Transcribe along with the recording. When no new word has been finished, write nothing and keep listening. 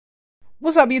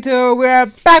What's up, YouTube? We're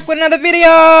back with another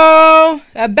video!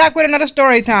 Back with another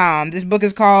story time. This book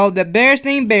is called The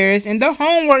Bernstein Bears and the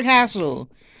Homework Hassle.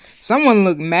 Someone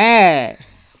looked mad.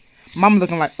 Mama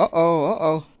looking like,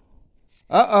 uh-oh.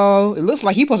 It looks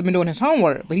like he's supposed to be doing his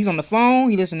homework, but he's on the phone,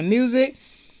 he listening to music.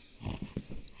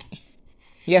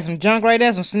 He has some junk right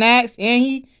there, some snacks,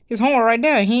 and his homework right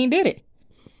there, and he ain't did it.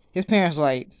 His parents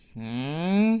like,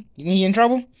 you think he in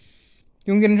trouble? You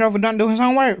gonna get in trouble for not doing his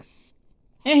homework?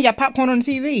 And he got popcorn on the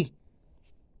TV.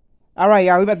 Alright,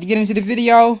 y'all, we about to get into the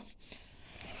video.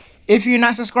 If you're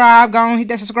not subscribed, go on hit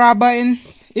that subscribe button.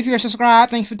 If you're subscribed,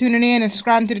 thanks for tuning in and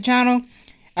subscribing to the channel.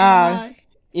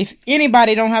 If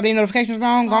anybody don't have any notifications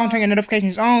on, go on turn your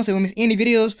notifications on so you don't miss any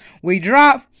videos we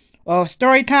drop, or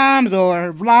story times,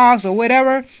 or vlogs, or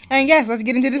whatever. And yes, let's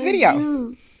get into the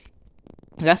video.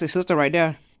 That's his sister right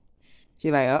there. She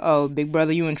like, uh-oh, big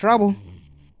brother, you in trouble.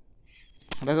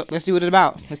 Let's see what it's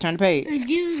about. Let's turn the page.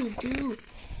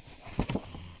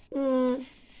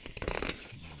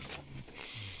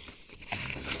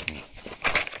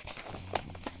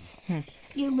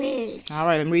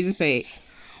 Alright, let me read this page.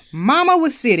 Mama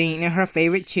was sitting in her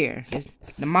favorite chair,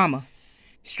 the mama,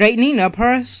 straightening up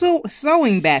her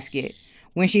sewing basket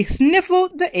when she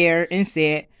sniffled the air and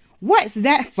said, "What's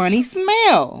that funny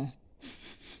smell?"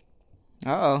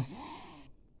 Uh-oh.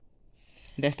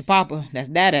 That's the papa. That's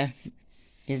dada.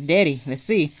 It's daddy. Let's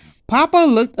see. Papa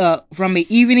looked up from the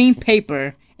evening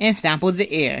paper and sampled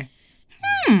the air.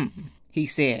 He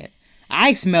said.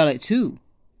 I smell it too.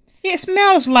 It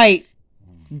smells like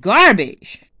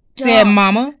garbage, said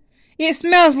Mama. It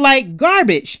smells like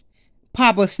garbage.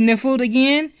 Papa sniffled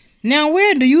again. Now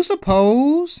where do you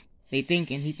suppose? He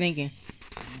thinking.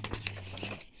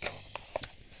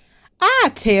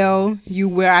 I tell you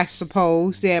where I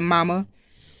suppose, said Mama,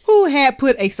 who had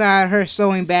put aside her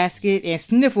sewing basket and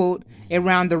sniffled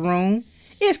around the room.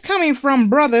 It's coming from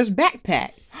Brother's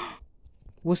backpack.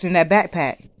 What's in that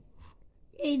backpack?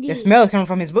 The smell is coming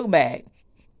from his book bag.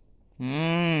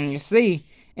 You see.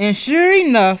 And sure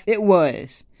enough, it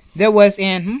was. There was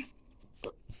an,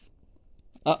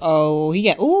 uh-oh, we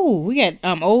got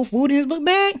old food in his book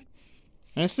bag.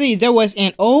 Let's see. There was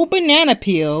an old banana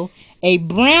peel, a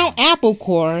brown apple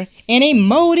core, and a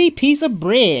moldy piece of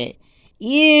bread.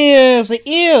 Ew, say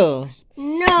ew.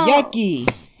 No. Yucky.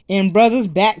 In Brother's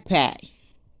backpack.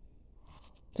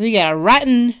 So you got a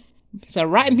rotten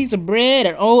piece of bread,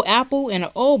 an old apple, and an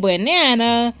old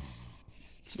banana.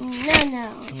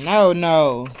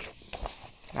 No.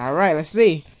 Alright, let's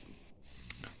see.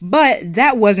 But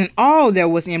that wasn't all there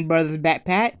was in Brother's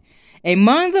backpack.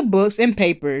 Among the books and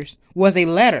papers was a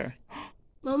letter.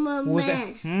 Mama, what's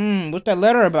that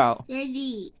letter about?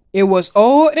 Daddy. It was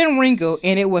old and wrinkled,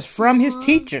 and it was from his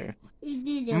teacher.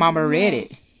 Mama read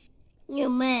it. You're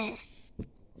mad.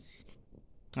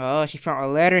 Oh, she found a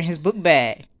letter in his book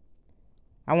bag.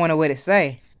 I wonder what it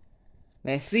say.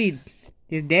 Let's see.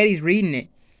 His daddy's reading it.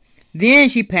 Then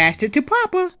she passed it to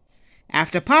Papa.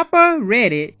 After Papa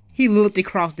read it, he looked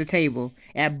across the table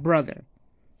at Brother,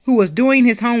 who was doing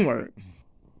his homework.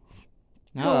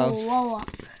 I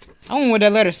wonder what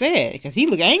that letter said, because he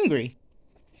looked angry.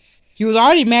 He was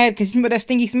already mad because he smelled that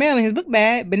stinky smell in his book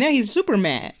bag, but now he's super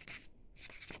mad.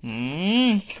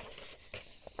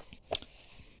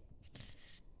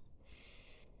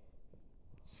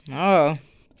 Oh,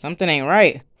 something ain't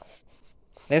right.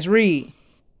 Let's read.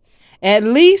 At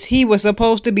least he was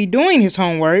supposed to be doing his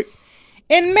homework,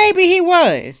 and maybe he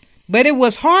was, but it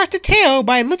was hard to tell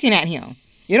by looking at him.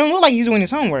 It don't look like he's doing his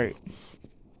homework.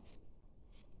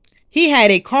 He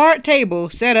had a card table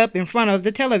set up in front of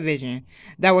the television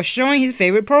that was showing his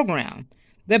favorite program,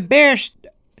 the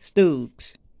Bernstein.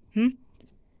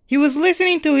 He was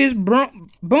listening to his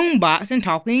boombox and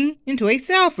talking into a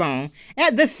cell phone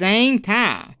at the same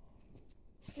time.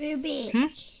 There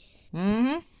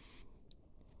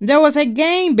was a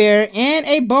game bear and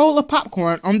a bowl of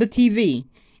popcorn on the TV.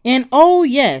 And oh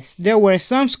yes, there were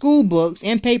some school books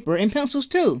and paper and pencils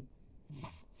too.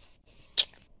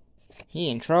 He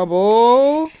in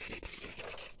trouble.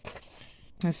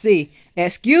 Let's see.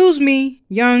 Excuse me,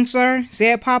 young sir,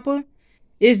 said Papa.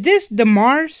 Is this the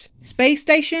Mars space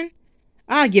station?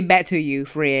 I'll get back to you,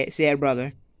 Fred, said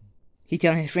Brother. He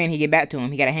telling his friend he'd get back to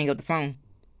him. He gotta hang up the phone.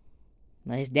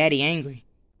 Now his daddy angry.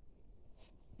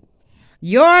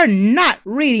 You're not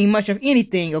reading much of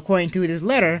anything according to this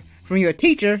letter from your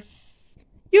teacher.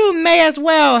 You may as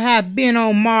well have been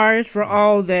on Mars for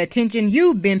all the attention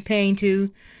you've been paying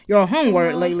to your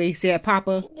homework lately, said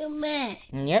Papa. You're mad.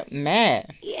 Yep,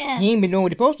 mad. Yeah. He ain't been doing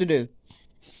what he's supposed to do.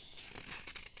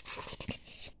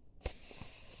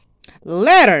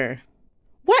 Letter.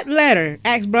 What letter?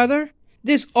 Asked Brother.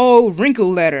 This old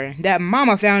wrinkled letter that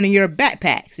Mama found in your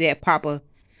backpack, said Papa.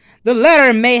 The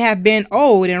letter may have been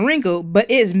old and wrinkled, but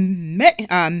its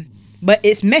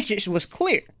message was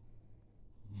clear.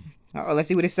 Let's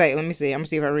see what it says. Let me see. I'm going to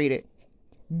see if I read it.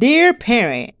 Dear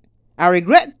parent, I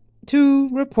regret to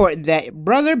report that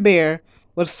Brother Bear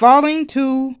was falling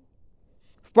too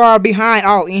far behind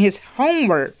in his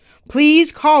homework.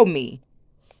 Please call me.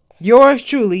 Yours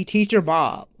truly, Teacher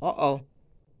Bob. So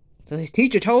his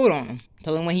teacher told him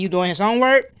when he was doing his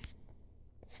homework.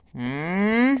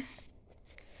 Yep,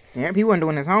 he wasn't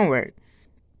doing his homework.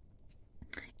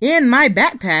 In my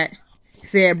backpack,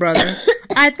 said Brother.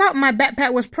 I thought my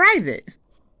backpack was private.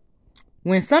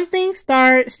 When something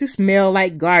starts to smell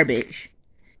like garbage,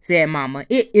 said Mama,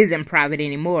 it isn't private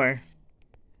anymore.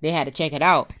 They had to check it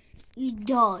out. You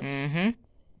dog.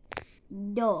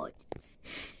 Dog.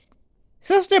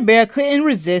 Sister Bear couldn't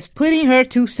resist putting her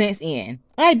 2 cents in.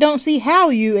 I don't see how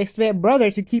you expect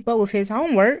Brother to keep up with his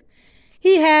homework.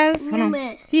 He has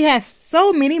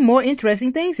so many more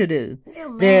interesting things to do.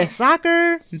 There's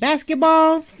soccer,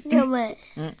 basketball.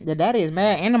 The daddy is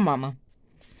mad and the mama.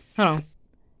 Hold on.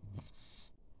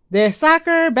 There's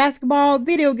soccer, basketball,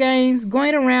 video games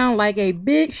going around like a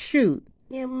big shoot.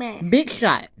 Big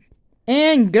shot.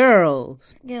 And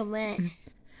girls.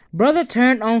 Brother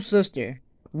turned on Sister.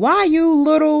 Why you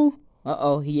little...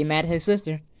 he get mad at his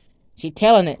sister. She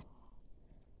telling it.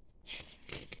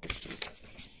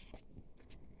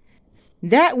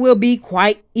 That will be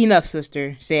quite enough,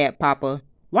 Sister, said Papa.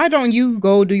 Why don't you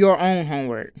go do your own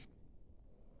homework?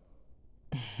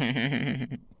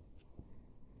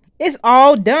 It's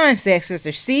all done, said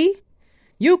Sister. See?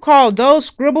 You call those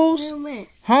scribbles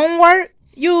homework?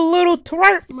 You little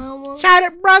twerp.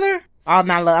 Shouted Brother. Oh,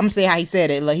 now look, I'm going to say how he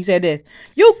said it. Look, he said this.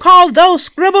 You call those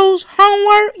scribbles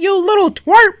homework? You little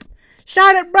twerp.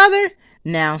 Shouted Brother.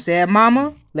 Now, said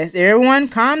Mama, let's everyone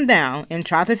calm down and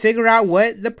try to figure out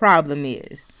what the problem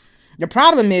is. The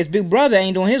problem is Big Brother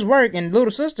ain't doing his work, and little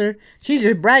sister, she's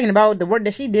just bragging about the work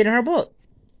that she did in her book.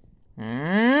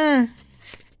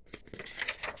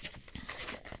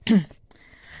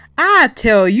 I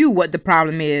tell you what the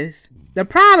problem is. The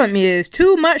problem is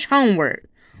too much homework.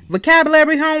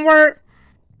 Vocabulary homework,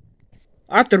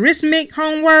 arithmetic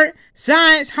homework,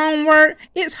 science homework.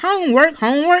 It's homework,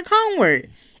 homework, homework.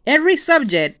 Every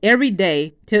subject, every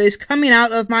day, till it's coming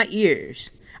out of my ears.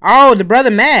 Oh, the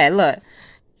brother mad. Look.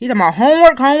 He's talking about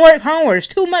homework, homework, homework. It's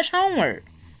too much homework.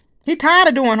 He tired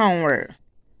of doing homework.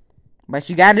 But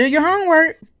you gotta do your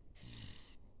homework.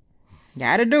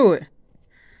 Gotta do it.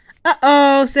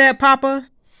 Said Papa.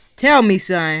 Tell me,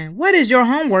 son, what is your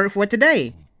homework for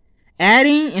today?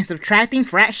 Adding and subtracting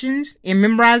fractions and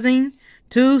memorizing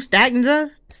 2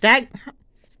 stanzas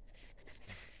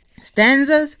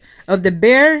of the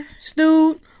bear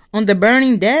stewed on the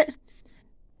burning deck?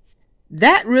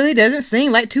 That really doesn't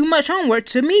seem like too much homework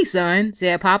to me, son,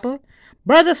 said Papa.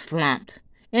 Brother slumped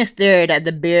and stared at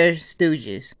the bear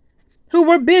stooges, who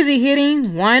were busy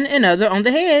hitting one another on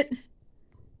the head.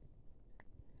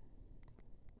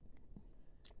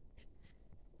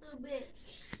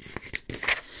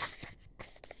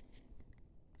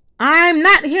 I'm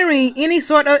not hearing any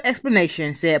sort of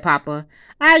explanation, said Papa.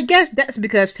 I guess that's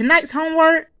because tonight's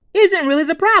homework isn't really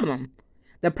the problem.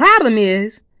 The problem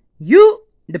is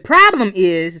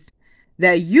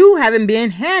that you haven't been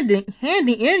handing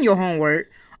in your homework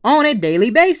on a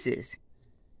daily basis.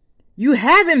 You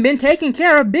haven't been taking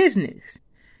care of business.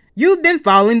 You've been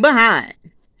falling behind.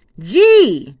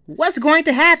 Gee, what's going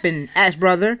to happen? Asked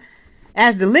Brother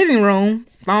as the living room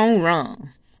phone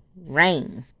rang.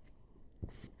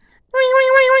 Ring, ring,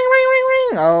 ring, ring, ring, ring,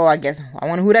 ring. Oh, I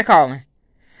wonder who that calling. Ring,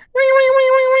 ring,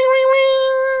 ring, ring, ring, ring, ring.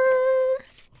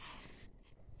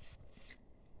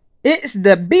 It's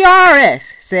the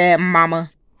BRS, said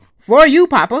Mama. For you,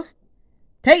 Papa.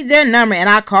 Take their number and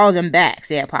I'll call them back,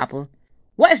 said Papa.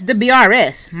 What's the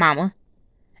BRS, Mama?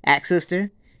 Asked Sister.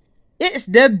 It's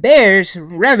the Bears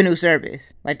Revenue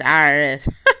Service, like the IRS,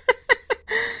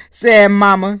 said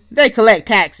Mama. They collect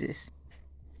taxes.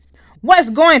 What's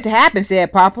going to happen,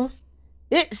 said Papa.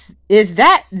 Is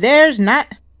that there's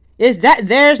not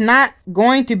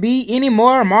going to be any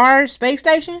more Mars space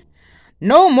station?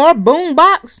 No more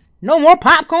boombox? No more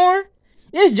popcorn?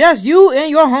 It's just you and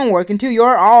your homework until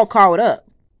you're all caught up.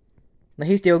 But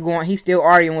he's still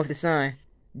arguing with the son.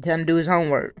 Tell him to do his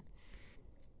homework.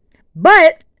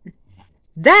 But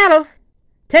that'll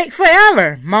take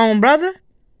forever, moaned Brother.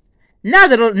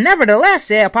 Nevertheless,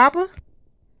 said Papa.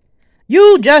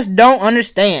 You just don't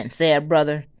understand, said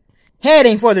Brother.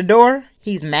 Heading for the door,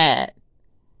 he's mad.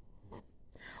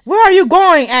 Where are you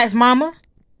going? Asked Mama.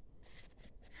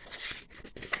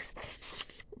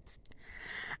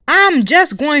 I'm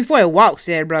just going for a walk,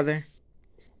 said brother.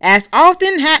 As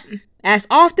often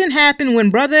happened when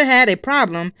brother had a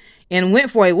problem and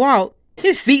went for a walk,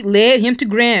 his feet led him to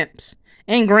Gramps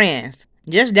and Grant's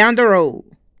just down the road.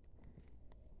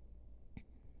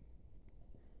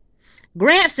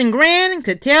 Gramps and Gran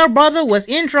could tell brother was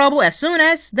in trouble as soon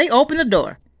as they opened the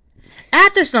door.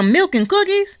 After some milk and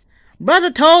cookies,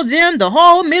 brother told them the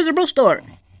whole miserable story.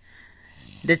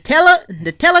 The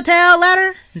telltale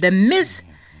letter, the missed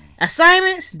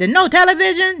assignments, the no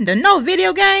television, the no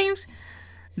video games,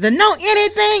 the no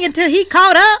anything until he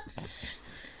caught up.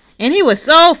 And he was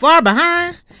so far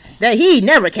behind that he'd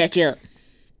never catch up.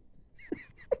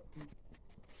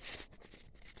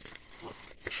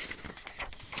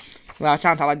 Well, I was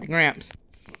trying to talk like the Gramps.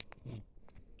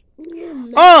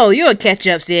 Oh, you'll catch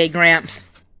up, said Gramps.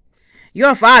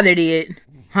 Your father did.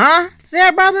 Huh?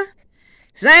 Said brother.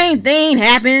 Same thing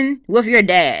happened with your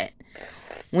dad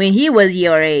when he was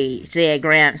your age, said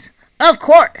Gramps. Of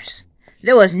course.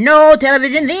 There was no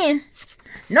television then.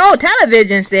 No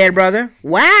television, said brother.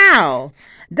 Wow.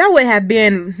 That would have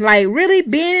been like really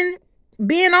being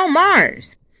on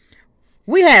Mars.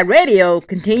 We had radio,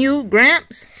 continued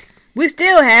Gramps. We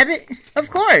still have it, of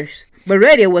course. But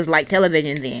radio was like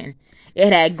television then.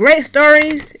 It had great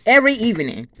stories every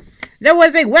evening. There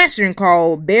was a western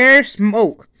called Bear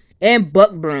Smoke and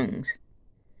Buck Brooms.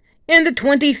 In the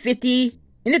 2050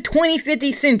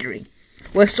 century,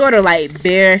 was sort of like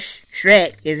Bear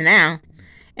Shrek is now.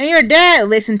 And your dad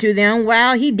listened to them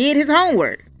while he did his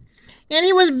homework. And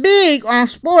he was big on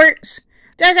sports,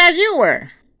 just as you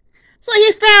were. So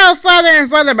he fell further and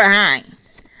further behind.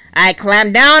 I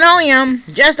clamped down on him,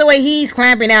 just the way he's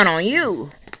clamping down on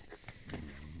you.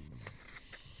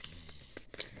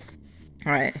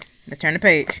 Alright, let's turn the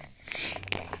page.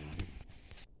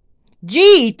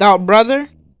 Gee, thought brother,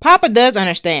 Papa does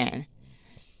understand.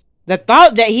 The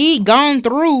thought that he'd gone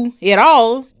through it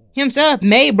all himself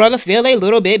made brother feel a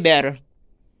little bit better.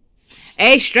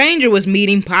 A stranger was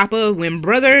meeting Papa when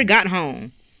brother got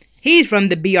home. He's from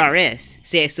the BRS,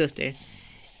 said sister.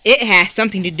 It has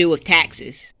something to do with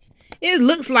taxes. It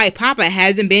looks like Papa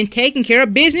hasn't been taking care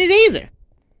of business either.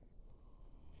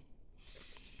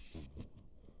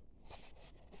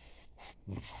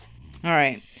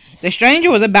 Alright, the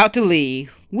stranger was about to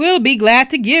leave. We'll be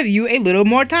glad to give you a little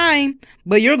more time,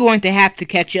 but you're going to have to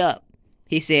catch up,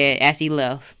 he said as he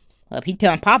left. He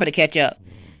telling Papa to catch up.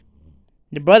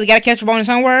 The brother got to catch up on his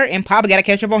homework, and Papa got to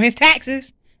catch up on his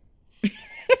taxes.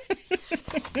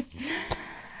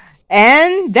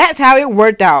 And that's how it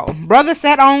worked out. Brother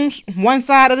sat on one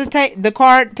side of the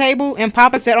card table, and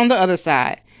Papa sat on the other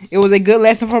side. It was a good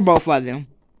lesson for both of them.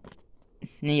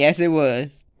 And yes, it was.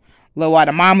 Look, while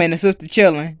the mama and the sister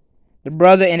chilling, the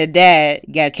brother and the dad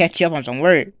got to catch up on some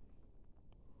work.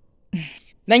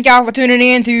 Thank y'all for tuning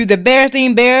in to the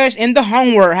Bernstein Bears and the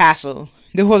Homework Hassel.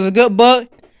 This was a good book.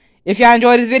 If y'all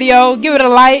enjoyed this video, give it a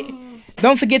like.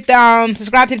 Don't forget to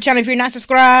subscribe to the channel if you're not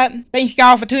subscribed. Thank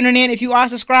y'all for tuning in if you are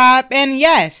subscribed. And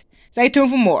yes, stay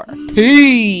tuned for more.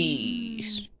 Peace.